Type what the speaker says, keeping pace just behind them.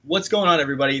What's going on,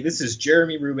 everybody? This is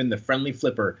Jeremy Rubin, the Friendly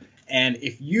Flipper. And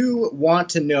if you want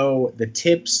to know the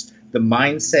tips, the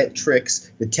mindset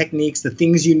tricks, the techniques, the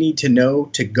things you need to know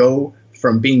to go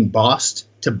from being bossed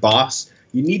to boss,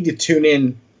 you need to tune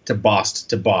in to Bossed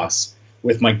to Boss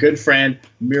with my good friend,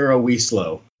 Miro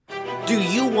Wieslow. Do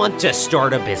you want to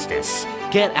start a business,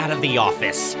 get out of the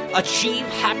office, achieve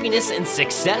happiness and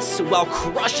success while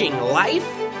crushing life?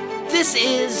 This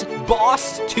is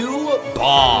Boss to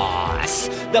Boss,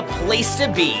 the place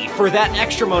to be for that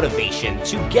extra motivation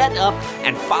to get up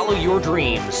and follow your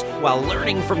dreams while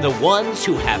learning from the ones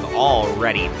who have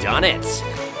already done it.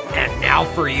 And now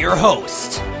for your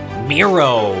host,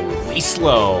 Miro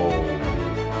Wieslow.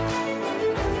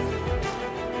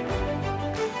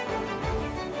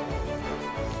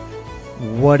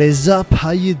 What is up?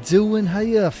 How you doing? How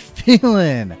you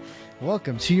feeling?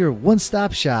 Welcome to your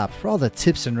one-stop shop for all the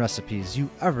tips and recipes you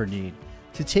ever need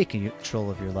to take control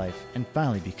of your life and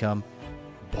finally become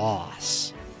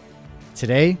boss.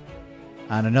 Today,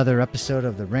 on another episode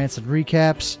of the Rants and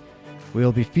Recaps,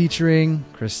 we'll be featuring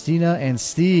Christina and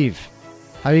Steve.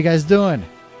 How are you guys doing?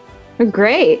 We're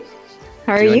great.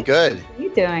 How are you? Good. How are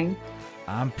you doing?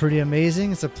 I'm pretty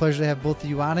amazing. It's a pleasure to have both of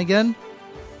you on again.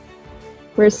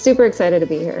 We're super excited to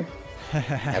be here.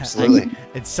 Absolutely.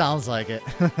 It sounds like it.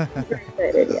 Super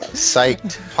excited, yeah.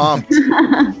 Psyched, pumped.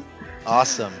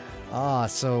 Awesome.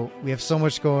 So we have so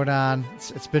much going on.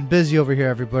 It's been busy over here,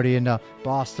 everybody, in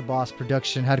Boss to Boss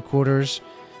production headquarters,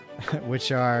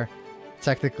 which are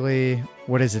technically,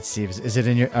 what is it, Steve? Is it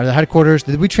are the headquarters?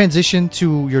 Did we transition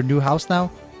to your new house now?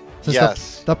 Since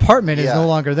Yes. The apartment is no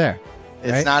longer there.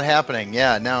 It's right? not happening.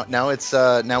 Yeah. Now it's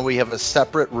now we have a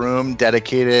separate room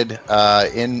dedicated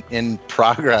in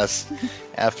progress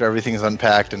after everything's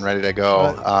unpacked and ready to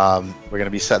go. We're going to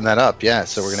be setting that up. Yeah.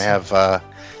 So we're going to have a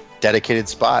dedicated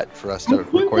spot for us to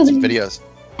record some videos.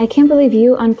 I can't believe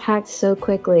you unpacked so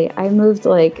quickly. I moved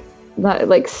like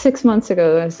 6 months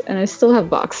ago and I still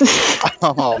have boxes.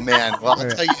 Oh man. Well, I'll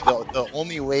tell you, the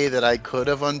only way that I could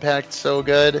have unpacked so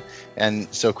good and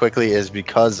so quickly is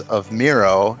because of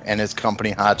Miro and his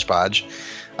company Hodgepodge.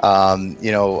 I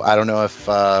don't know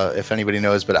if anybody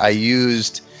knows, but I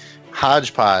used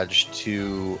Hodgepodge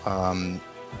to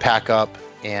pack up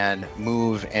and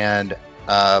move and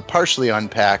partially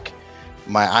unpack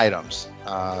my items.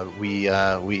 We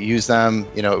used them.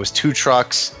 It was 2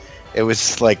 trucks. It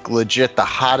was like legit the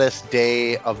hottest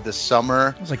day of the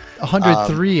summer. It was like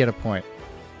 103 at a point.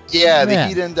 Yeah, Man. The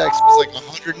heat index was like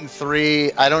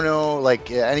 103. I don't know,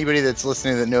 like anybody that's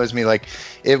listening that knows me, like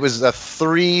it was a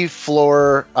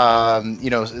 3-floor,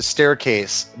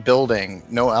 staircase building,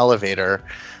 no elevator.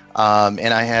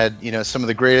 And I had, some of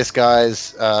the greatest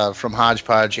guys from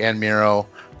Hodgepodge and Miro,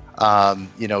 going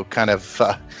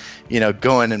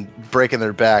and breaking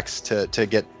their backs to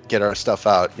get our stuff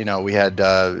out. We had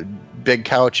big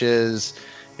couches,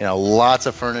 lots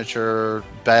of furniture,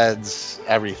 beds,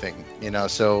 everything.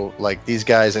 So like these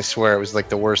guys, I swear it was like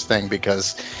the worst thing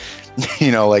because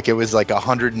it was like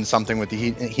 100 and something with the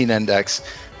heat index,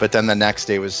 but then the next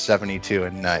day was 72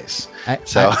 and nice.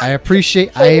 I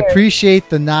appreciate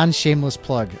the non-shameless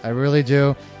plug. I really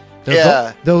do.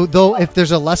 Yeah. Though if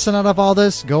there's a lesson out of all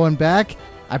this going back,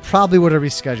 I probably would have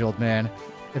rescheduled, man.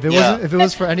 If it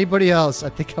was for anybody else, I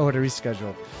think I would have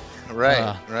rescheduled.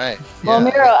 Right. Well,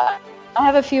 Yeah. Miro, I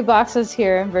have a few boxes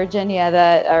here in Virginia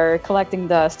that are collecting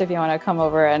dust if you want to come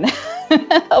over and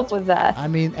help with that. I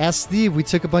mean, ask Steve. We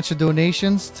took a bunch of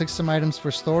donations, took some items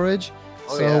for storage.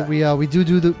 Oh, so yeah. we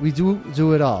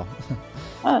do it all.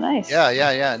 Oh, nice.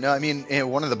 Yeah. No, I mean,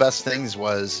 one of the best things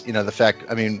was, the fact,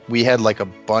 we had like a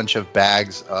bunch of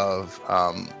bags of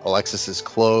Alexis's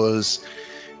clothes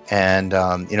and,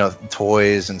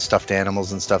 toys and stuffed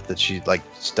animals and stuff that she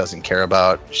just doesn't care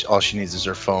about. All she needs is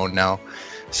her phone now.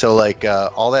 So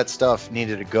all that stuff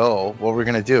needed to go. What we're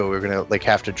going to do, we're going to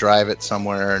have to drive it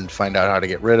somewhere and find out how to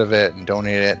get rid of it and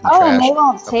donate it. And trash and they it.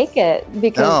 won't take it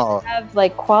because they have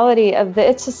quality of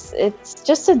it's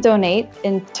just to donate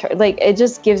it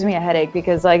just gives me a headache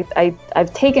because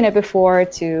I've taken it before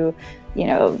to,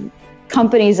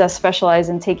 companies that specialize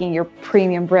in taking your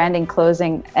premium branding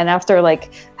clothing, and after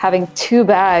having 2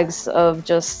 bags of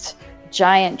just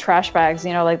giant trash bags,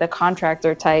 like the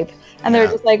contractor type, and they're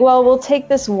just like, well, we'll take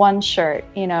this one shirt,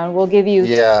 and we'll give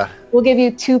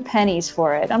you 2 pennies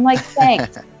for it. I'm like,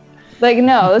 thanks.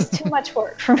 No, it's too much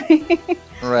work for me.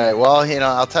 Right. Well,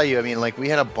 I'll tell you, we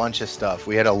had a bunch of stuff.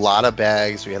 We had a lot of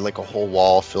bags. We had a whole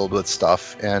wall filled with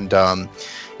stuff. And,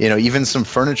 even some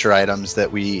furniture items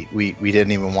that we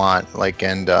didn't even want. They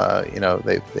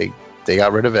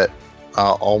got rid of it.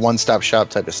 All one-stop shop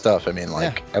type of stuff.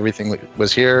 Everything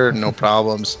was here, no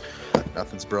problems.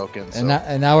 nothing's broken. So.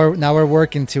 And now we're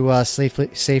working to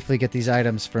safely get these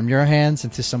items from your hands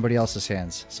into somebody else's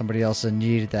hands. Somebody else in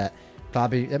need that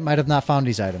probably it might have not found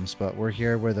these items, but we're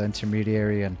here. We're the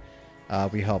intermediary, and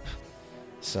we help.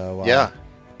 So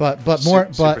but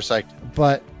super psyched.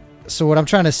 But so what I'm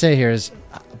trying to say here is,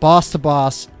 boss to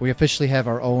boss, we officially have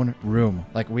our own room.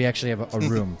 Like we actually have a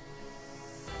room.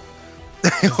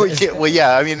 Well,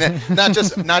 yeah. I mean, not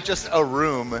just a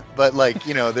room, but like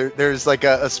there's like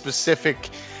a specific,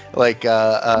 like. You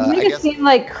made it seem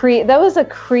like that was a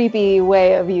creepy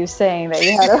way of you saying that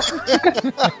you had.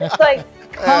 It's like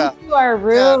come to our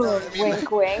room,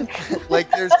 wink, wink. Like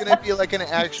there's gonna be like an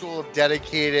actual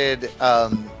dedicated,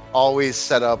 always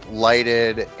set up,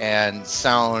 lighted, and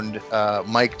sound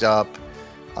mic'd up,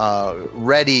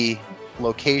 ready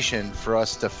location for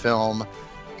us to film.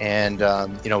 And,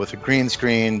 with a green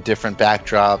screen, different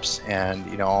backdrops, and,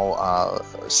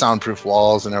 soundproof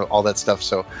walls and all that stuff.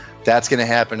 So that's going to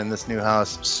happen in this new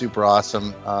house. Super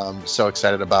awesome. So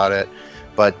excited about it.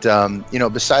 But,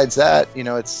 besides that,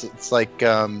 it's like,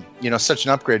 such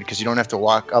an upgrade because you don't have to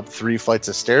walk up 3 flights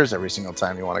of stairs every single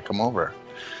time you want to come over.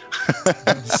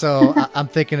 So I'm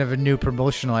thinking of a new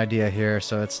promotional idea here.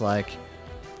 So it's like,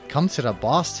 come to the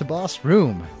boss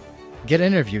room. Get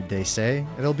interviewed, they say.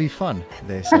 It'll be fun,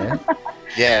 they say.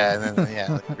 Yeah, and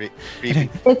then, creepy.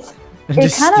 It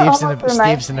just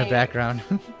Steve's in the background.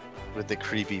 With the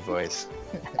creepy voice.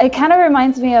 It kind of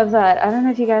reminds me of that. I don't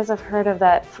know if you guys have heard of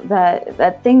that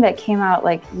thing that came out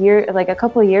like a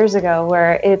couple of years ago,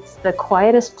 where it's the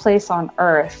quietest place on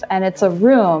earth, and it's a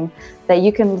room that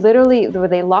you can literally, where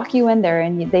they lock you in there,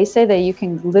 and they say that you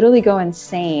can literally go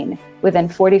insane within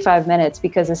 45 minutes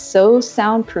because it's so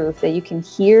soundproof that you can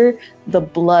hear the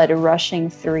blood rushing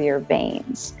through your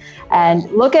veins. And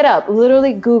look it up.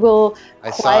 Literally Google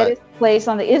quietest place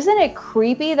on the. Isn't it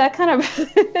creepy? That kind of.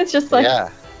 It's just like. Yeah.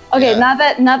 Okay, yeah.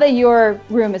 Not that your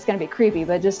room is going to be creepy,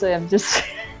 but just I mean,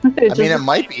 it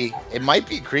might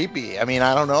be creepy. I mean,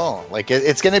 I don't know. Like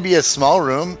it's going to be a small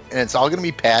room, and it's all going to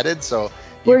be padded. So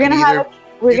we're going to have.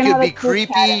 You can be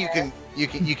creepy. You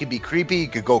can be creepy. You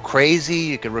could go crazy.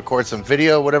 You could record some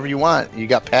video, whatever you want. You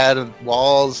got padded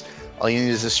walls. All you need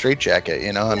is a straitjacket.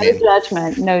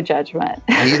 No judgment.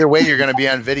 Either way, you're going to be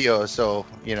on video. So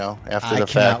after the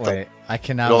fact, I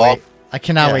cannot wait. I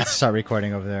cannot wait to start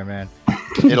recording over there, man.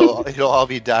 It'll all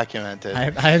be documented.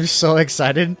 I am so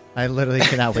excited. I literally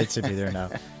cannot wait to be there now.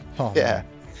 Oh, yeah, man.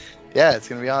 Yeah, it's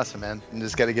gonna be awesome, man. You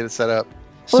just got to get it set up.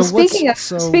 Well, speaking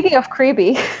of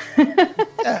creepy.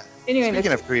 Yeah.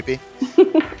 Speaking of creepy.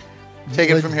 Take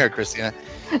it from here, Christina.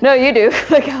 No, you do.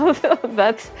 Like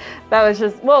that was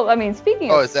just. Well, I mean,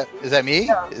 speaking. Oh, of, is that me?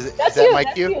 No, is that my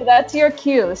cue? That's your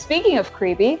cue. Speaking of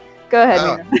creepy, go ahead.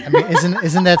 Oh. I mean,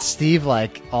 isn't that Steve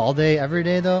like all day, every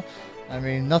day though? I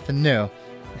mean, nothing new.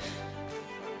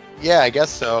 Yeah, I guess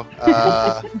so.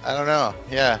 I don't know.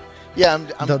 Yeah. I'm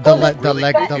the leg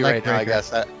right now, I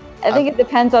guess. I think it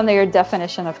depends on your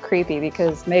definition of creepy,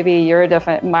 because maybe your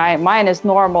mine is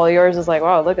normal. Yours is like,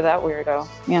 wow, look at that weirdo.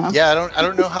 Yeah, I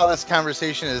don't know how this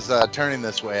conversation is turning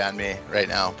this way on me right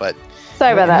now, but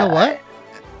sorry about that.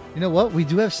 You know what? We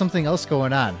do have something else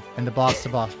going on in the boss to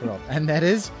boss world, and that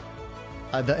is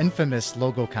the infamous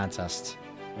logo contest.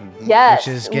 Mm-hmm. Yes,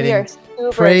 which is getting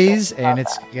praise, and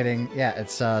it's getting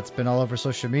it's been all over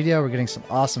social media. We're getting some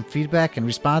awesome feedback and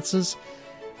responses.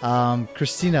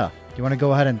 Christina, you want to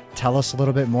go ahead and tell us a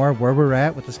little bit more where we're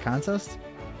at with this contest?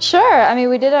 Sure. I mean,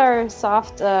 we did our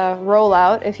soft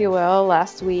rollout, if you will,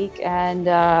 last week, and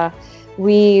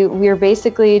we're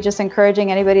basically just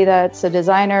encouraging anybody that's a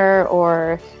designer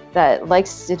or that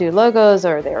likes to do logos,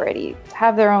 or they already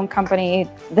have their own company,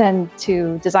 then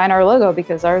to design our logo,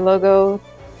 because our logo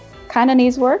kind of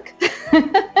needs work.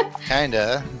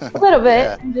 Kinda. A little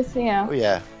bit. Yeah. Just, Oh,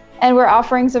 yeah. And we're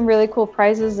offering some really cool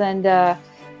prizes, and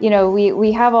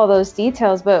we have all those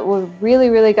details, but what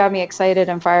really got me excited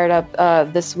and fired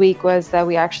up this week was that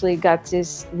we actually got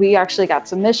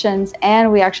submissions,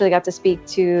 and we actually got to speak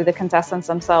to the contestants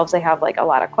themselves. They have like a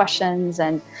lot of questions,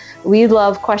 and we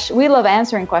love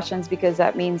answering questions, because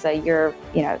that means that you're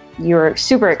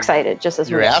super excited, just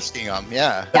as you're asking them.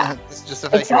 Yeah. It's just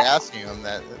the fact exactly. You're asking them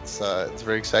that it's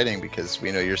very exciting, because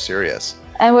we know you're serious.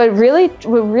 And what really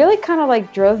kind of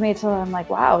like drove me to, I'm like,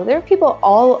 wow, there are people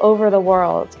all over the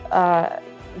world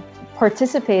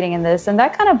participating in this, and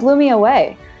that kind of blew me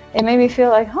away. It made me feel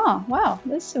like, wow,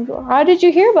 how did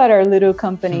you hear about our little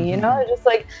company? It just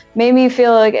like made me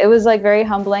feel like it was like very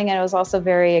humbling, and it was also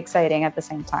very exciting at the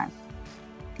same time.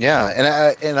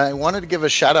 Yeah, and I wanted to give a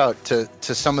shout out to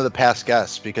some of the past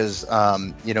guests, because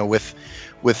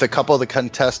with a couple of the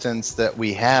contestants that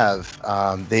we have,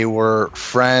 they were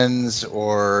friends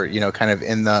or, kind of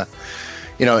in the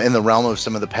realm of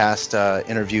some of the past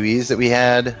interviewees that we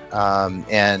had.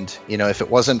 And, if it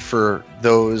wasn't for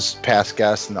those past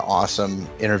guests and the awesome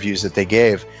interviews that they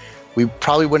gave, we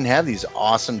probably wouldn't have these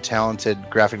awesome, talented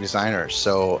graphic designers.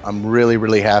 So I'm really,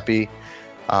 really happy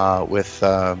with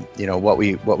what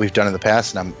we've done in the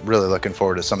past, and I'm really looking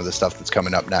forward to some of the stuff that's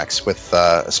coming up next. With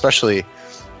especially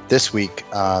this week,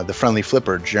 the Friendly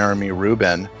Flipper, Jeremy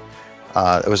Rubin.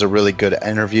 It was a really good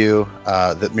interview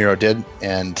that Miro did,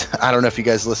 and I don't know if you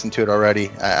guys listened to it already.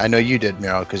 I know you did,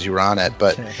 Miro, because you were on it.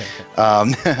 But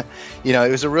it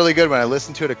was a really good one. I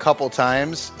listened to it a couple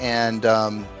times, and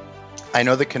I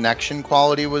know the connection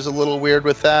quality was a little weird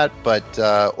with that, but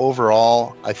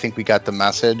overall, I think we got the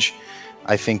message.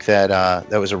 I think that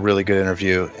that was a really good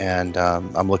interview, and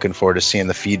I'm looking forward to seeing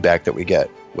the feedback that we get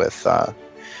with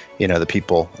the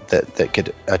people that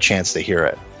get a chance to hear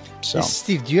it. So, hey,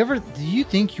 Steve, do you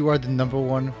think you are the number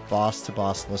one boss to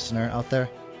boss listener out there?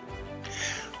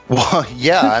 Well,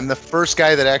 yeah, I'm the first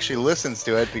guy that actually listens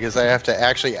to it because I have to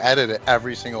actually edit it,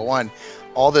 every single one.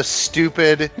 All the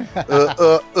stupid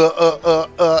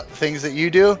things that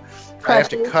you do, I have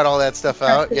to cut all that stuff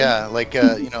out. Yeah, like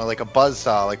like a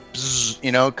buzzsaw, like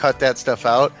bzz, cut that stuff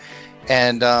out.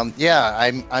 And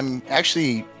I'm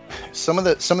actually some of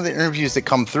the interviews that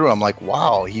come through, I'm like,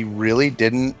 wow, he really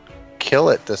didn't kill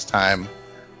it this time.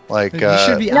 Like, you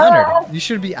should be honored. You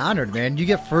should be honored, man. You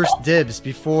get first dibs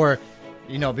before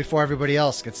everybody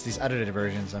else gets these edited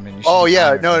versions. I mean, you should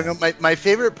honored, no. My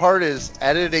favorite part is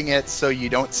editing it so you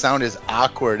don't sound as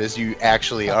awkward as you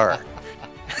actually are.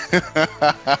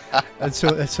 That's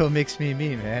what makes me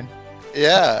me, man.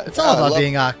 Yeah, it's all about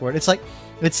being awkward. It's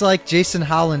like Jason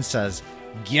Holland says,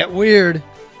 "Get weird."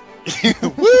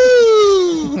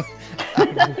 Woo!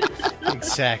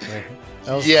 Exactly.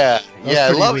 I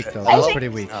love it. That was pretty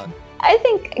weak. I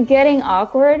think getting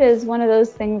awkward is one of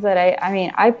those things that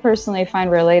I personally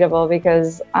find relatable,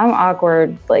 because I'm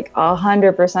awkward like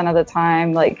 100% of the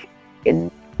time, like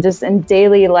just in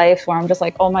daily life, where I'm just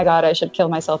like, oh my God, I should kill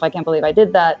myself. I can't believe I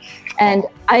did that. And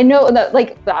I know that,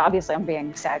 like, obviously I'm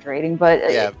being exaggerating, but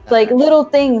like little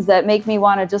things that make me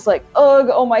want to just like,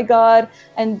 oh my God.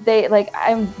 And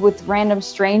I'm with random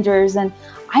strangers, and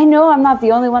I know I'm not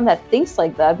the only one that thinks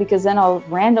like that, because then I'll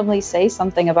randomly say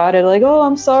something about it, like, oh,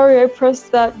 I'm sorry, I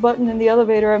pressed that button in the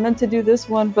elevator. I meant to do this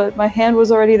one, but my hand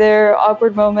was already there,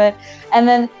 awkward moment. And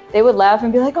then they would laugh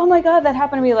and be like, oh my God, that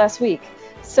happened to me last week.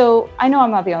 So I know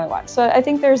I'm not the only one. So I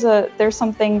think there's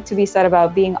something to be said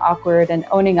about being awkward and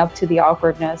owning up to the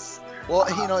awkwardness. Well,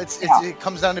 it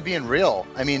comes down to being real.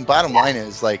 I mean, bottom line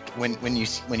is, like, when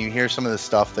you hear some of the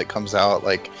stuff that comes out,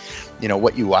 like,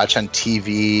 what you watch on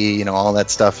TV, all that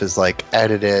stuff is like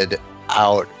edited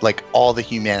out, like all the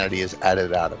humanity is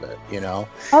edited out of it,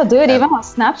 Oh, dude, even on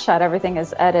Snapchat, everything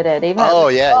is edited. Even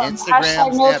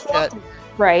Instagram, Snapchat,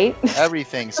 right?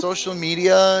 Everything. Social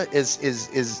media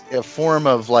is a form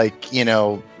of, like,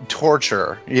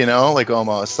 torture, like,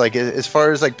 almost, like, as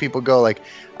far as, like, people go, like,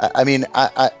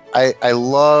 I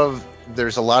love,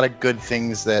 there's a lot of good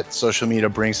things that social media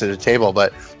brings to the table,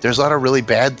 but there's a lot of really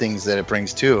bad things that it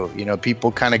brings too.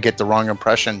 People kind of get the wrong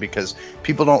impression because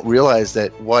people don't realize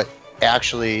that what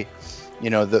actually,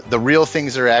 the real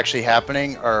things that are actually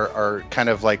happening are kind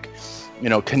of like,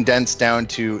 condensed down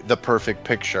to the perfect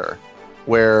picture,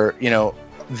 where,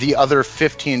 the other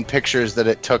 15 pictures that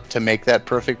it took to make that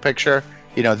perfect picture,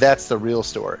 that's the real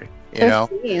story. I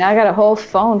got a whole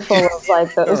phone full of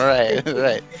like those. right.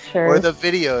 Or the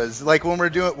videos, like when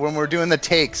we're doing the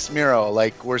takes, Miro,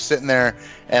 like we're sitting there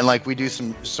and like we do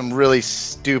some really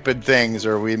stupid things,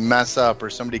 or we mess up, or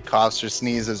somebody coughs or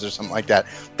sneezes or something like that.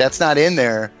 That's not in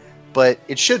there, but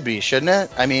it should be, shouldn't it?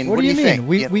 I mean, what do you think?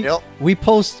 We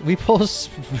post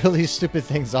really stupid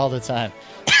things all the time.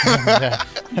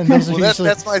 And those are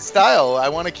that's my style. I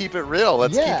want to keep it real.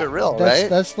 Let's keep it real, right?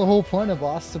 That's the whole point of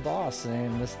Boss to Boss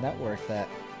and this network, that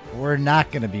we're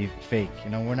not going to be fake.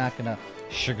 We're not going to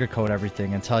sugarcoat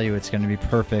everything and tell you it's going to be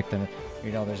perfect, and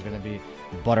there's going to be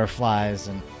butterflies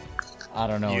and I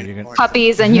don't know, you're gonna...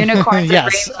 puppies and unicorns.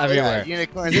 Yes, everywhere.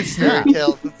 Unicorns and fairy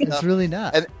tales. It's really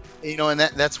not. And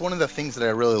that's one of the things that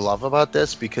I really love about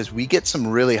this, because we get some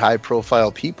really high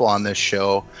profile people on this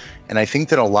show. And I think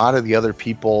that a lot of the other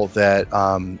people that,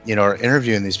 are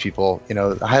interviewing these people,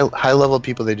 high level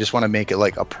people, they just want to make it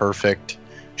like a perfect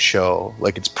show.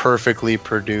 Like it's perfectly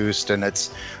produced and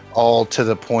it's all to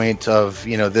the point of,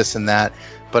 this and that.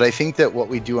 But I think that what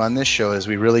we do on this show is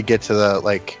we really get to the,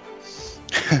 like,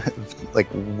 like,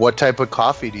 what type of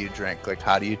coffee do you drink? Like,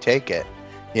 how do you take it?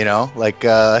 You know, like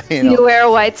you wear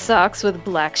white socks with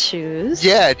black shoes.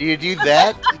 Yeah, do you do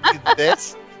that? Do you do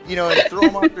this? You know, and throw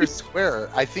them out there square.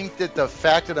 I think that the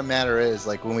fact of the matter is,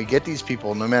 like, when we get these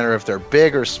people, no matter if they're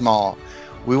big or small,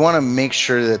 we want to make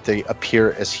sure that they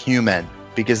appear as human,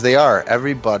 because they are.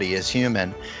 Everybody is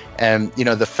human. And, you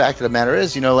know, the fact of the matter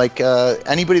is, you know, like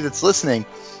anybody that's listening,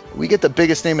 we get the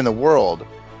biggest name in the world.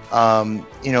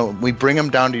 You know, we bring them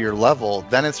down to your level,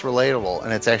 then it's relatable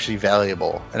and it's actually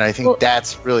valuable. And I think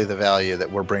that's really the value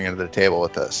that we're bringing to the table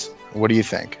with this. What do you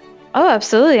think? Oh,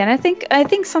 absolutely. And I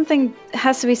think something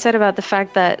has to be said about the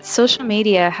fact that social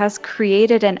media has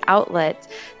created an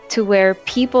outlet to where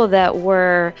people that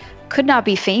could not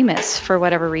be famous for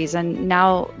whatever reason,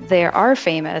 now they are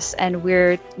famous, and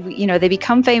they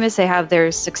become famous,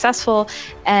 they're successful,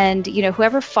 and, you know,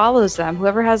 whoever follows them,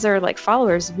 whoever has their like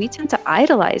followers, we tend to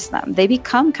idolize them. They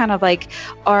become kind of like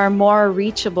our more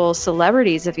reachable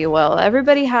celebrities, if you will.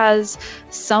 Everybody has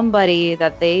somebody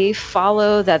that they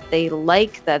follow, that they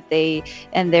like,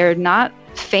 and they're not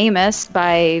famous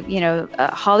by, you know,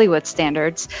 Hollywood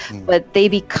standards, but they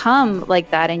become like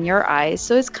that in your eyes.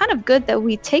 So it's kind of good that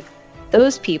we take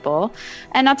those people,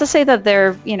 and not to say that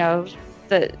they're,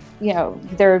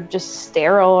 they're just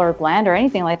sterile or bland or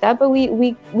anything like that, but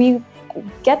we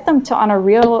get them to on a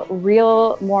real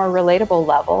more relatable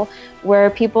level where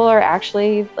people are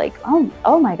actually like,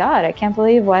 oh my God, I can't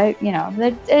believe why, you know,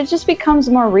 that it just becomes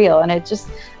more real. And I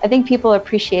think people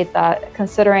appreciate that,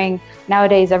 considering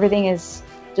nowadays everything is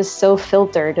just so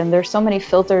filtered, and there's so many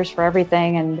filters for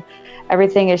everything, and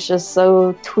everything is just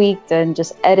so tweaked and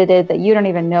just edited that you don't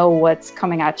even know what's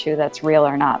coming at you that's real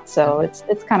or not. So it's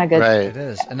kind of good. Right. It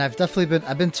is. And I've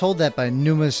been told that by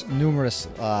numerous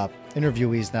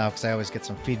interviewees now, because I always get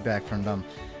some feedback from them,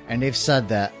 and they've said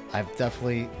that I've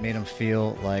definitely made them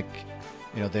feel like,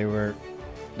 you know,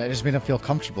 I just made them feel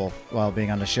comfortable while being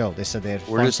on the show. They said they had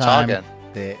fun time. Talking.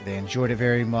 They enjoyed it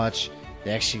very much.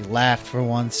 They actually laughed for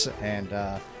once, and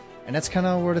that's kind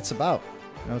of what it's about.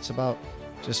 You know, it's about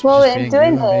just being you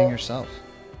and being yourself.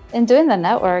 In doing the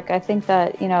network, I think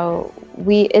that, you know,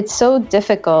 it's so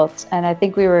difficult, and I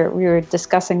think we were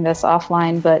discussing this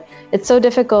offline, but it's so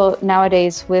difficult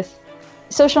nowadays. With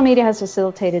social media has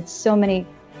facilitated so many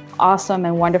awesome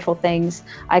and wonderful things.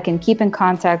 I can keep in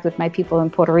contact with my people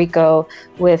in Puerto Rico,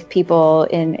 with people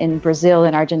in Brazil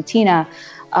and Argentina,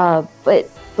 but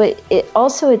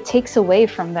it takes away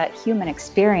from that human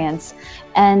experience.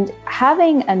 And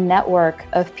having a network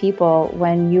of people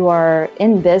when you are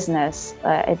in business,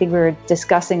 I think we were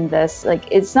discussing this, like,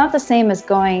 it's not the same as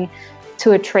going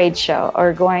to a trade show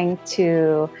or going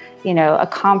to, you know, a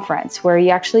conference where you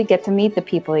actually get to meet the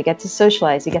people, you get to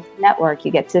socialize, you get to network,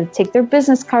 you get to take their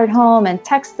business card home and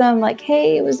text them like,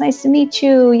 hey, it was nice to meet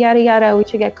you, yada, yada, we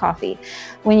should get coffee.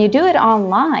 When you do it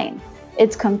online,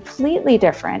 it's completely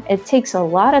different. It takes a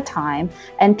lot of time,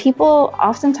 and people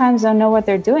oftentimes don't know what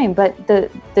they're doing. But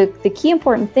the key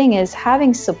important thing is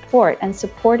having support and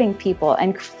supporting people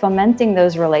and fomenting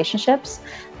those relationships.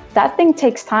 That thing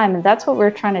takes time, and that's what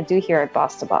we're trying to do here at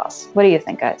Boss to Boss. What do you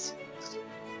think, guys?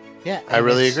 Yeah, I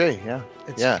really agree.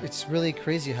 Yeah, it's really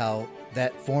crazy how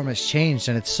that form has changed,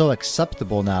 and it's so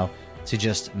acceptable now to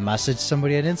just message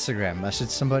somebody on Instagram, message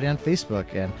somebody on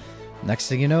Facebook, and next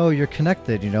thing you know, you're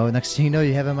connected. You know, next thing you know,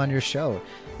 you have them on your show,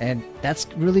 and that's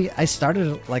really, I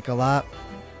started like a lot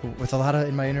of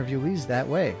in my interviewees that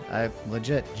way. I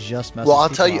legit just message. Well, I'll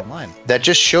tell you, online. That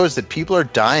just shows that people are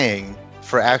dying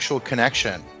for actual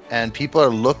connection, and people are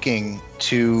looking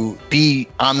to be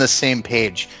on the same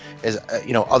page as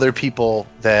you know, other people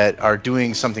that are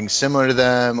doing something similar to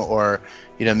them, or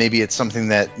you know, maybe it's something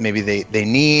that maybe they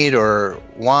need or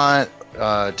want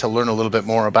to learn a little bit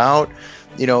more about.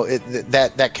 You know,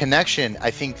 that connection, I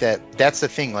think that's the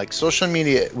thing. Like, social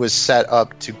media was set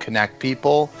up to connect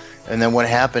people, and then what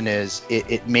happened is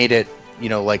it made it, you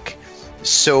know, like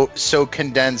so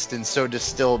condensed and so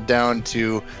distilled down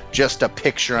to just a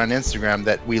picture on Instagram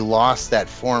that we lost that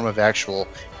form of actual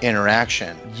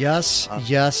interaction. Yes.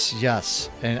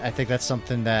 And I think that's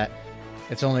something that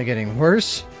it's only getting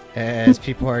worse as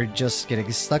people are just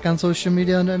getting stuck on social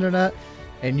media and the internet,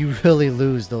 and you really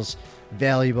lose those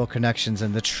valuable connections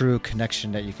and the true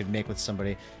connection that you could make with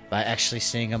somebody by actually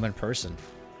seeing them in person.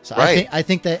 So right. I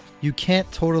think that you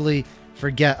can't totally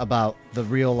forget about the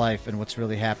real life and what's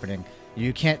really happening.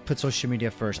 You can't put social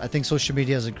media first. I think social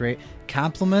media is a great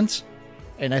compliment,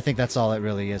 and I think that's all it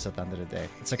really is at the end of the day.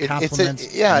 It's a compliment.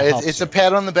 It's a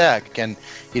pat on the back, and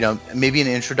you know, maybe an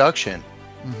introduction.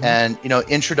 Mm-hmm. And you know,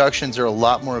 introductions are a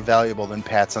lot more valuable than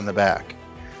pats on the back.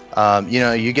 You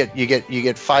know, you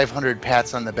get 500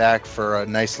 pats on the back for a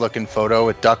nice looking photo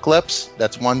with duck lips.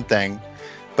 That's one thing.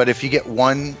 But if you get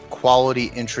one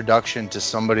quality introduction to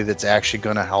somebody that's actually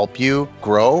going to help you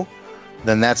grow,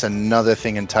 then that's another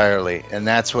thing entirely. And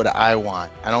that's what I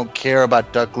want. I don't care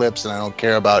about duck lips and I don't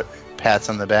care about pats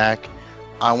on the back.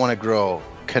 I want to grow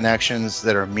connections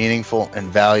that are meaningful and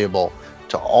valuable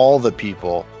to all the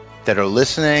people that are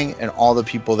listening and all the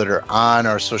people that are on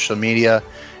our social media.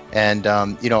 And,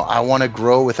 I want to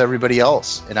grow with everybody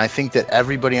else. And I think that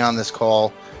everybody on this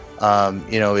call,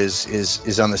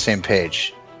 is on the same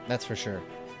page. That's for sure.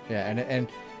 Yeah.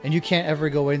 And you can't ever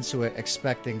go into it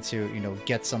expecting to,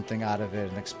 get something out of it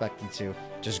and expecting to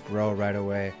just grow right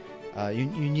away. You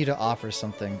need to offer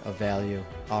something of value,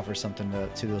 offer something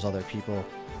to those other people,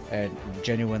 and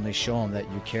genuinely show them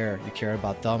that you care. You care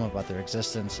about them, about their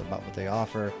existence, about what they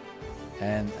offer.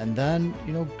 And then,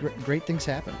 great things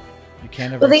happen. You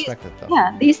can't ever expect it, though.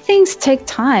 Yeah, these things take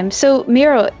time. So,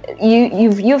 Miro,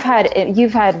 you've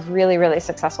had really, really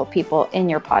successful people in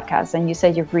your podcast, and you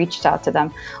said you've reached out to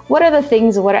them. What are the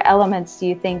things? What are elements do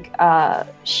you think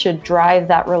should drive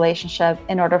that relationship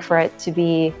in order for it to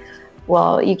be?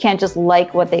 Well, you can't just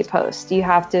like what they post. You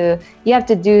have to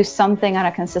do something on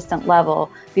a consistent level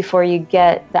before you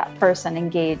get that person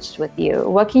engaged with you.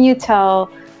 What can you tell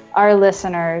our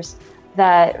listeners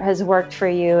that has worked for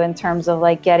you in terms of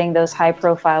like getting those high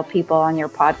profile people on your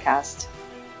podcast?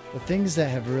 The things that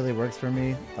have really worked for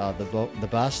me, the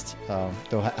best,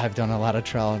 though I've done a lot of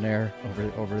trial and error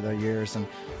over the years and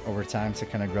over time to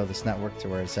kind of grow this network to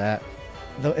where it's at.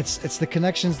 Though it's the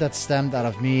connections that stemmed out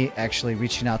of me actually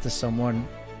reaching out to someone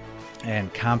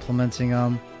and complimenting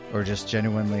them, or just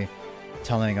genuinely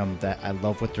telling them that I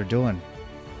love what they're doing.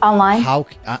 Online?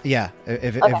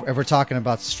 If we're talking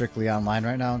about strictly online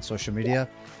right now on social media,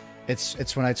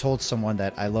 it's when I told someone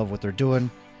that I love what they're doing.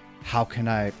 How can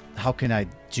I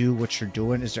do what you're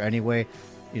doing? Is there any way,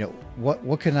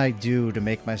 what can I do to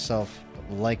make myself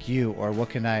like you, or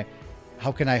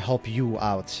how can I help you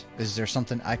out? Is there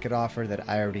something I could offer that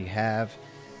I already have?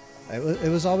 It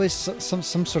was always some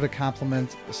sort of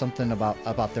compliment, something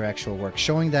about their actual work,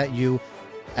 showing that you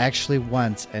actually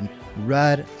went and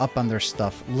read up on their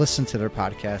stuff, listened to their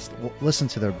podcast, listened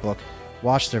to their book,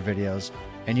 watched their videos,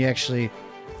 and you actually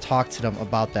talk to them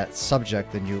about that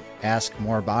subject and you ask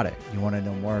more about it. You want to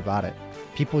know more about it.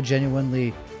 People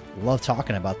genuinely love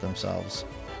talking about themselves.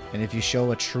 And if you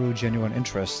show a true, genuine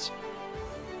interest,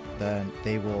 then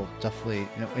they will definitely,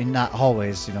 not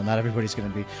always, not everybody's going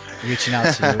to be reaching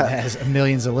out to you as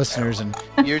millions of listeners. And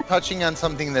you're touching on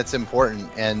something that's important.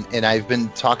 And I've been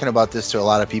talking about this to a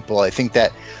lot of people. I think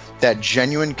that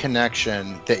genuine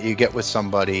connection that you get with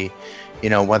somebody,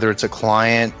 whether it's a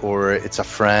client or it's a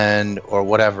friend or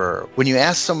whatever, when you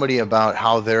ask somebody about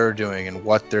how they're doing and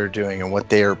what they're doing and what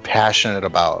they're passionate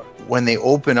about, when they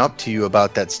open up to you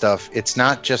about that stuff, it's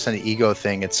not just an ego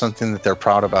thing. It's something that they're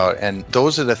proud about. And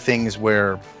those are the things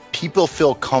where people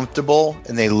feel comfortable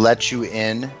and they let you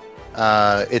in.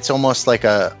 It's almost like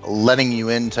a letting you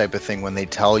in type of thing when they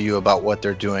tell you about what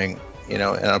they're doing, in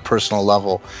a personal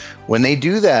level. When they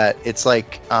do that, it's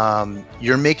like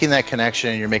you're making that connection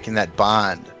and you're making that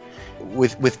bond.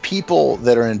 With people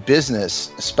that are in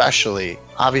business, especially,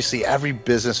 obviously every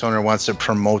business owner wants to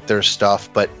promote their stuff,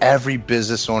 but every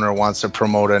business owner wants to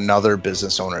promote another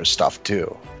business owner's stuff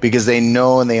too, because they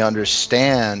know and they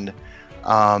understand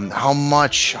how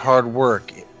much hard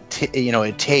work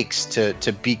it takes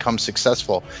to become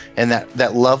successful, and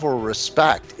that level of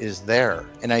respect is there.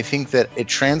 And I think that it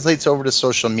translates over to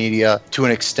social media to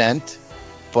an extent.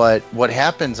 But what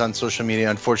happens on social media,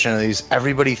 unfortunately, is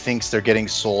everybody thinks they're getting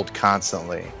sold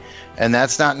constantly. And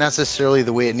that's not necessarily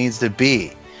the way it needs to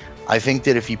be. I think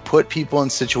that if you put people in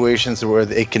situations where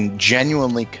they can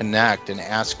genuinely connect and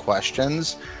ask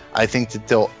questions, I think that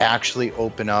they'll actually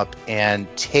open up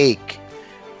and take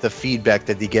the feedback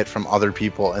that they get from other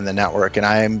people in the network. And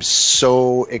I am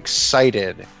so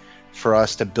excited for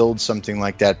us to build something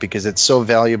like that, because it's so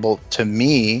valuable to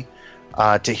me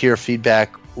to hear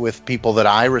feedback with people that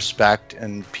I respect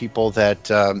and people that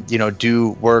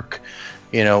do work,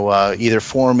 either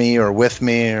for me or with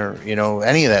me or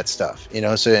any of that stuff.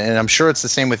 So, and I'm sure it's the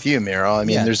same with you, Miro. I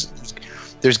mean,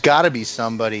 there's got to be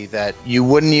somebody that you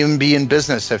wouldn't even be in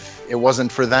business if it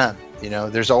wasn't for them.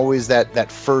 There's always that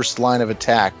first line of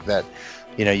attack that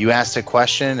you asked a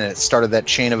question and it started that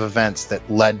chain of events that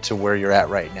led to where you're at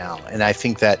right now. And I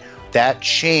think that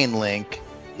chain link,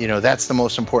 that's the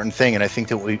most important thing. And I think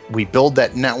that we build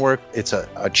that network. It's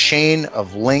a chain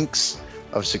of links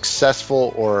of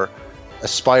successful or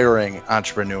aspiring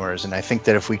entrepreneurs. And I think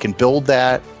that if we can build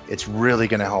that, it's really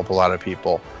going to help a lot of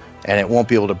people, and it won't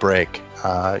be able to break,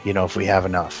 if we have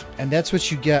enough. And that's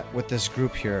what you get with this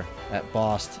group here. at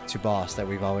Boss to Boss that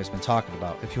we've always been talking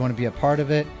about. If you want to be a part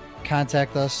of it,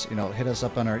 contact us, hit us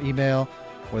up on our email,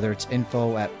 whether it's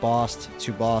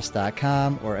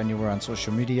info@boss2boss.com or anywhere on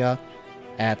social media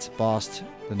at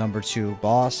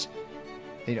boss2boss.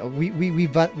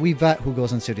 We vet who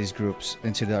goes into these groups,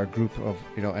 into our group of,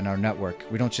 in our network.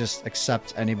 We don't just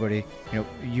accept anybody.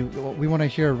 We want to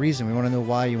hear a reason. We want to know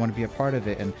why you want to be a part of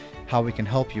it and how we can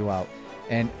help you out.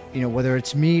 And, whether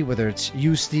it's me, whether it's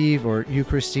you, Steve, or you,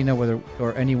 Christina,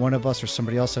 or any one of us or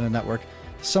somebody else in the network,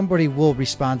 somebody will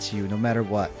respond to you no matter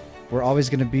what. We're always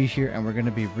going to be here, and we're going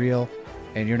to be real.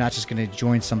 And you're not just going to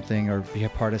join something or be a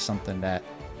part of something that,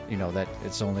 that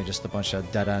it's only just a bunch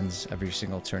of dead ends every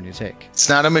single turn you take. It's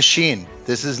not a machine.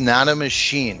 This is not a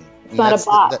machine. It's not a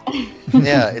bot.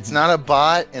 Yeah, it's not a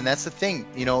bot. And that's the thing,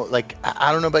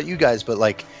 I don't know about you guys, but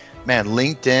man,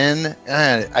 LinkedIn,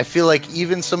 I feel like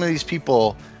even some of these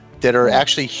people that are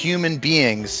actually human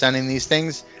beings sending these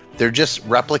things, they're just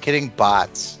replicating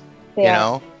bots,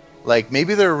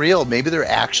 maybe they're real, maybe they're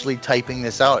actually typing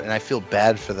this out, and I feel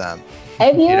bad for them.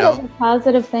 I view it as a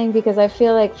positive thing because I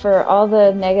feel like for all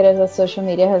the negatives that social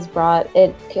media has brought,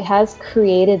 it has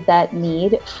created that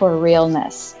need for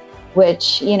realness,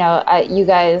 which, I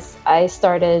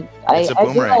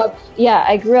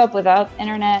grew up without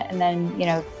internet, and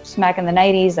then, smack in the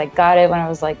 90s, I got it when I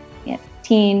was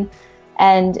teen,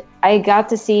 and I got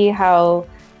to see how,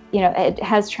 it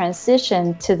has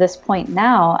transitioned to this point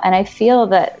now. And I feel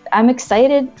that I'm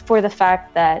excited for the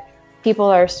fact that people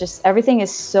are everything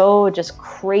is so just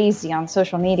crazy on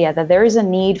social media that there is a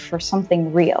need for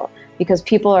something real because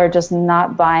people are just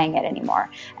not buying it anymore.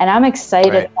 And I'm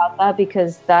excited about that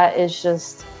because that is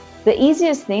just the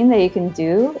easiest thing that you can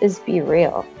do is be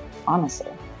real,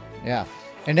 honestly. Yeah.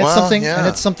 And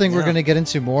it's something we're going to get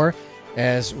into more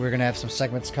as we're going to have some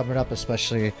segments coming up,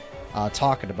 especially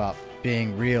talking about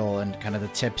being real and kind of the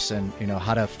tips and,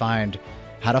 how to find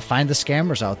the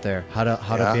scammers out there, how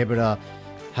to be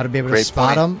able to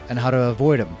spot them and how to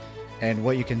avoid them and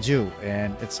what you can do.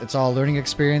 And it's all a learning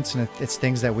experience, and it's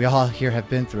things that we all here have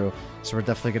been through. So we're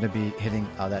definitely going to be hitting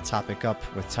that topic up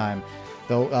with time.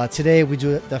 Though today we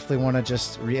do definitely want to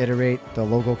just reiterate the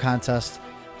logo contest.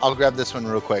 I'll grab this one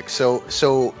real quick. So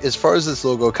as far as this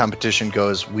logo competition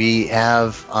goes, we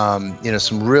have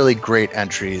some really great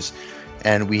entries,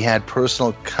 and we had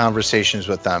personal conversations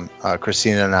with them,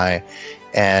 Christina and I.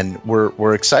 And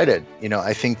we're excited.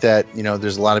 I think that,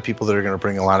 there's a lot of people that are going to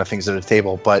bring a lot of things to the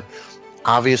table, but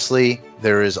obviously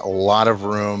there is a lot of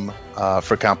room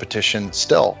for competition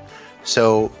still.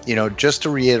 So, just to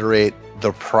reiterate,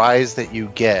 the prize that you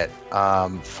get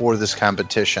for this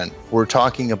competition, we're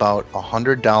talking about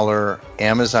 $100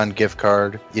 Amazon gift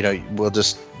card.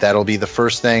 That'll be the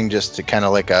first thing, just to kind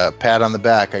of like a pat on the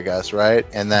back, I guess, right?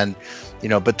 And then,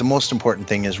 but the most important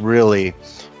thing is really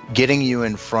getting you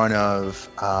in front of,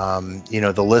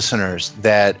 the listeners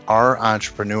that are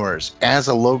entrepreneurs. As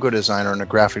a logo designer and a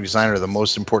graphic designer, the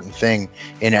most important thing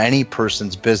in any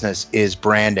person's business is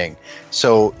branding.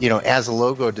 So, as a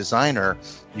logo designer,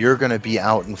 you're going to be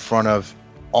out in front of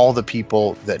all the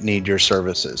people that need your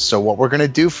services. So what we're going to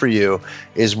do for you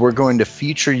is we're going to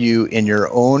feature you in your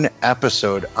own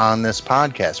episode on this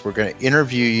podcast. We're going to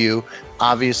interview you,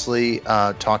 obviously,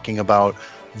 talking about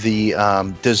the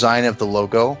design of the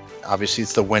logo. Obviously,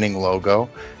 it's the winning logo.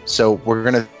 So we're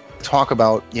going to talk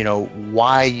about,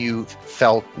 why you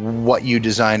felt what you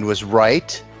designed was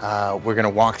right. We're going to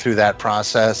walk through that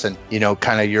process and,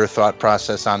 kind of your thought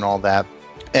process on all that.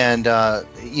 And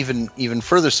even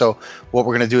further so, what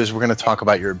we're going to do is we're going to talk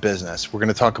about your business. We're going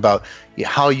to talk about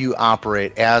how you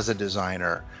operate as a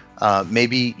designer.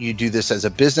 Maybe you do this as a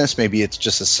business. Maybe it's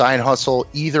just a side hustle.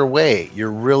 Either way,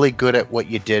 you're really good at what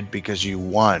you did because you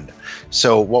won.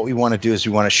 So what we want to do is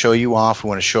we want to show you off. We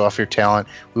want to show off your talent.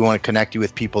 We want to connect you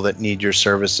with people that need your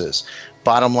services.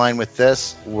 Bottom line with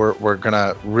this, we're going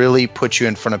to really put you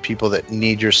in front of people that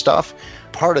need your stuff.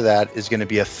 Part of that is going to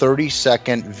be a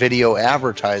 30-second video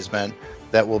advertisement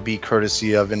that will be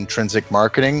courtesy of Intrinsic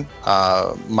Marketing,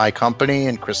 my company,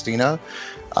 and Christina.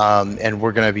 And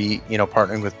we're going to be,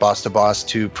 partnering with Boss to Boss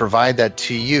to provide that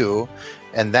to you.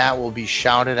 And that will be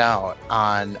shouted out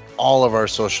on all of our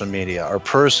social media, our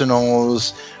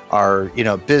personals, our,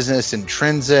 business,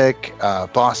 Intrinsic,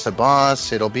 Boss to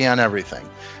Boss. It'll be on everything.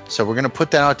 So we're going to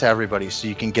put that out to everybody so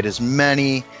you can get as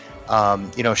many,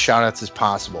 shout outs as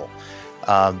possible.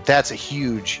 That's a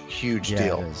huge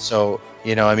deal. So,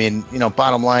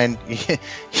 bottom line,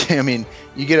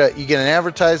 you get an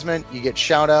advertisement, you get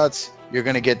shout outs, you're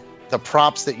going to get the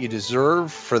props that you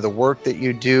deserve for the work that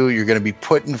you do. You're going to be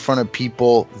put in front of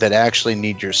people that actually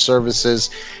need your services,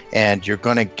 and you're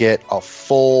going to get a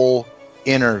full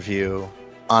interview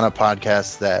on a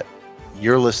podcast that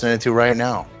you're listening to right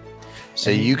now. So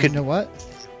you could, you know what?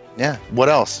 Yeah. What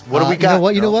else? What do we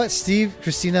got? You know what, Steve,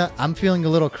 Christina, I'm feeling a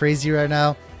little crazy right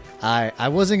now. I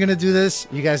wasn't gonna do this.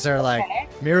 You guys are like,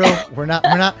 Miro, we're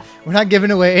not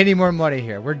giving away any more money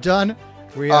here. We're done.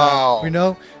 We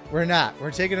know we're not.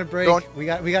 We're taking a break.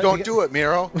 Don't do it,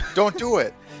 Miro. Don't do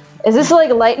it. Is this like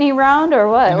lightning round or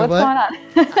what? What's going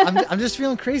on? I'm just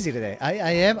feeling crazy today.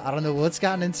 I am. I don't know what's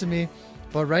gotten into me,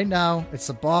 but right now it's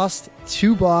a Boss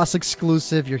to Boss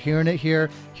exclusive. You're hearing it here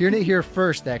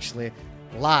first, actually,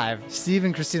 live. Steve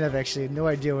and Christina have actually no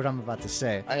idea what I'm about to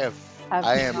say. I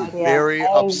am very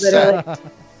upset.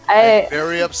 I'm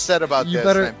very upset about this.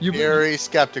 I'm very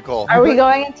skeptical. Are we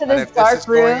going into this dark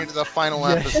room? Going into the final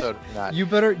episode. Not. You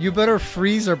better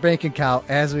freeze our bank account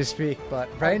as we speak. But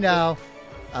right now,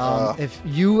 if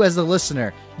you as the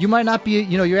listener, you might not be.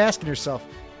 You're asking yourself,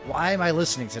 why am I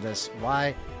listening to this?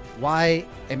 Why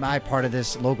am I part of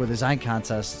this logo design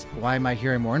contest? Why am I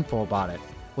hearing more info about it?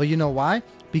 Well, you know why?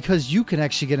 Because you can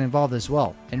actually get involved as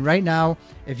well. And right now,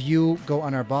 if you go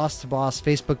on our Boss to Boss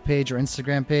Facebook page or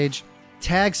Instagram page,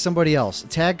 tag somebody else.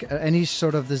 Tag any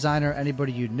sort of designer,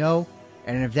 anybody you know.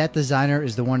 And if that designer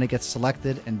is the one that gets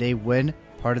selected and they win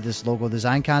part of this logo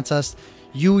design contest,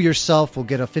 you yourself will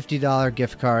get a $50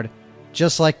 gift card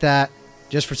just like that,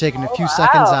 just for taking a few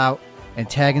seconds out and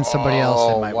tagging somebody else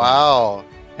that might win.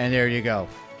 And there you go.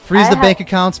 Freeze the bank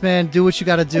accounts, man. Do what you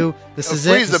got to do. This is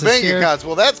it. Freeze the bank accounts.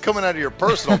 Well, that's coming out of your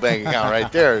personal bank account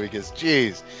right there, because,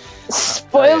 geez.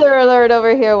 Spoiler alert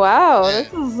over here! Wow,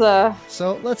 this is.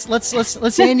 So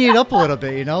let's ante it up a little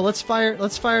bit. Let's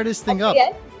fire this thing up.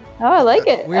 Oh, I like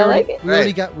it. We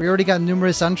already got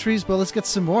numerous entries, but let's get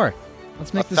some more.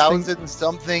 Let's make this 1,000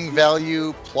 something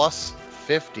value plus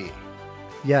 50.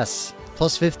 Yes,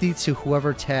 plus 50 to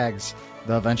whoever tags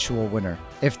the eventual winner,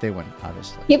 if they win,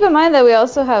 obviously. Keep in mind that we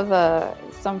also have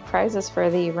some prizes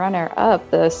for the runner-up,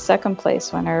 the second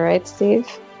place winner, right, Steve?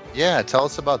 Yeah, tell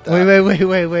us about that.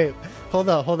 Wait. Hold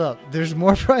up. There's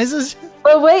more prizes?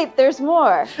 But wait, there's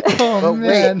more. Oh,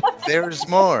 man. Wait, there's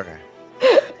more.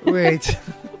 Wait.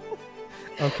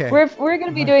 Okay. We're going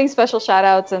to be doing special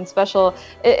shout-outs and special...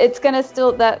 It's going to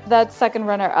still... That second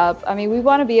runner-up, I mean, we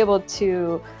want to be able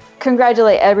to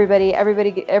congratulate everybody.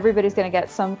 Everybody's going to get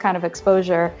some kind of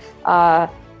exposure. But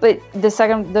the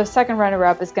second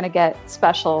runner-up is going to get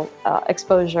special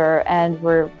exposure, and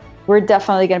we're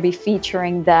definitely going to be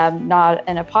featuring them, not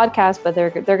in a podcast, but they're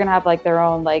going to have like their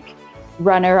own like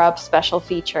runner-up special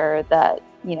feature that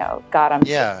got them.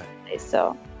 Yeah.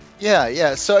 So.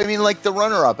 Yeah. So I mean, like the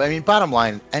runner-up. I mean, bottom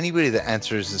line, anybody that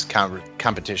enters this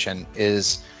competition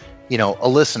is, a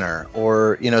listener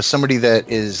or somebody that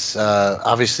is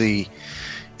obviously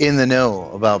in the know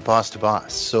about Boss to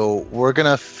Boss. So we're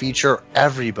gonna feature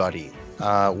everybody,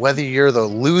 whether you're the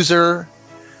loser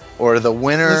or the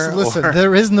winner. Listen,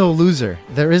 there is no loser.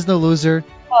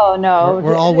 Oh no,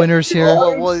 we're all winners here.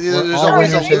 There's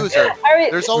always a loser.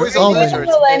 There's always a loser.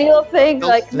 Millennial thing,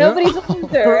 like nobody's a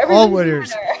loser. We're all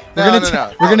winners. No.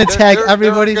 We're gonna tag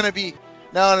everybody. There's gonna be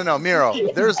no, Miro.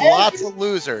 There's lots of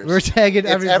losers. We're tagging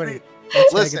everybody.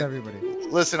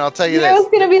 Listen, I'll tell you this. I was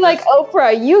gonna be like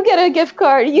Oprah. You get a gift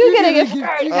card. You get a gift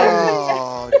card.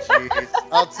 Oh, jeez.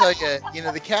 I'll tell you.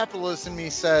 The capitalist in me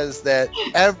says that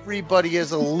everybody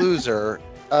is a loser,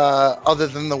 other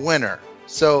than the winner.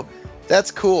 So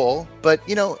that's cool. But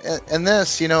in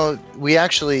this, we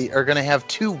actually are going to have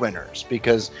two winners,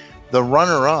 because the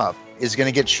runner-up is going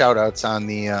to get shout-outs on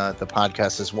the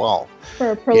podcast as well.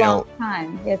 For a prolonged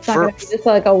time. It's not going to be just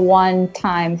like a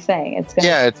one-time thing. It's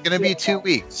going to be 2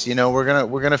 weeks. We're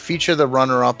gonna feature the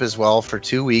runner-up as well for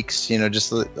 2 weeks.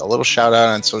 Just a little shout-out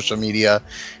on social media,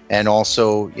 and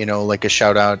also like a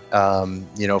shout-out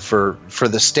for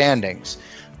the standings.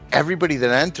 Everybody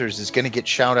that enters is going to get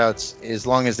shout-outs as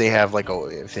long as they have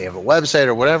if they have a website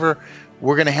or whatever.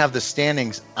 We're going to have the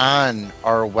standings on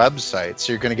our website,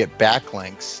 so you're going to get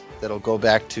backlinks that'll go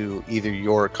back to either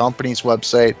your company's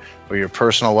website or your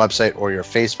personal website or your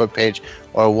Facebook page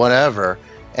or whatever.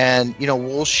 And,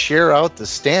 we'll share out the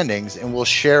standings, and we'll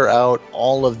share out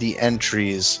all of the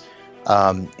entries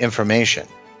information.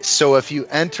 So if you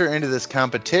enter into this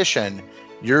competition,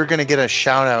 you're going to get a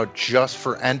shout out just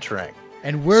for entering.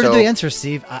 And where do they enter,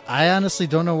 Steve? I honestly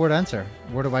don't know where to enter.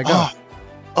 Where do I go?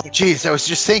 Oh, geez. I was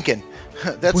just thinking.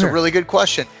 That's a really good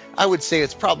question. I would say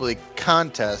it's probably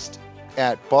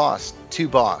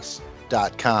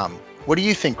contest@boss2boss.com. What do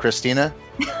you think, Christina?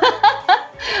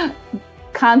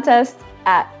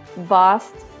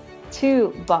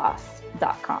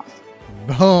 contest@boss2boss.com.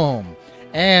 Boom.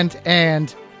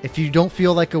 And if you don't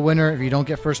feel like a winner, if you don't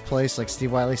get first place, like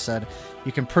Steve Wiley said,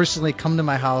 you can personally come to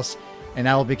my house, and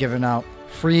I will be giving out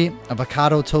free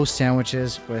avocado toast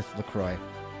sandwiches with LaCroix.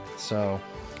 So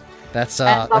that's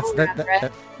and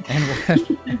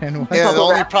and what? Yeah, the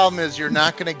only problem is you're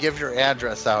not going to give your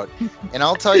address out. And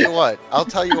I'll tell you what,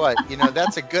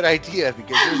 that's a good idea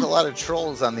because there's a lot of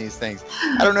trolls on these things.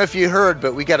 I don't know if you heard,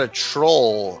 but we got a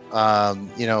troll.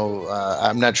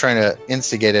 I'm not trying to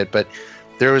instigate it, but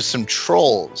there was some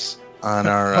trolls on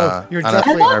our you're on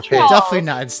definitely, our page. definitely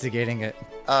not instigating it.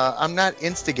 I'm not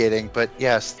instigating, but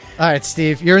yes. All right,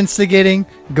 Steve, you're instigating.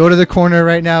 Go to the corner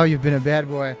right now. You've been a bad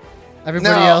boy.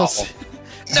 Everybody else,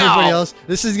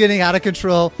 this is getting out of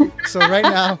control. So right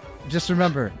now, just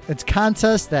remember, it's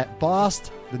contest at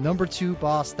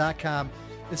boss2boss.com.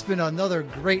 It's been another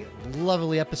great,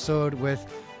 lovely episode with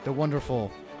the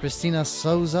wonderful Christina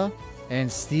Souza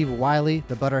and Steve Wiley,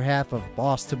 the better half of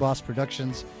Boss to Boss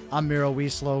Productions. I'm Miro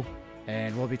Wieslow,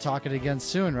 and we'll be talking again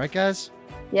soon, right, guys?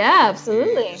 Yeah,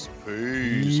 absolutely.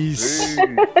 Peace.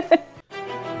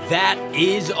 That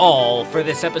is all for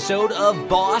this episode of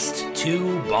Boss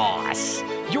to Boss.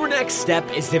 Your next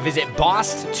step is to visit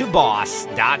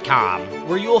boss2boss.com,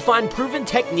 where you will find proven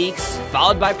techniques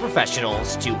followed by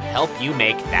professionals to help you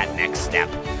make that next step.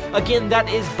 Again, that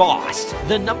is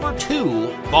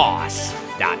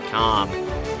boss2boss.com.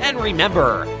 And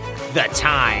remember, the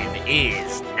time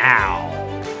is now.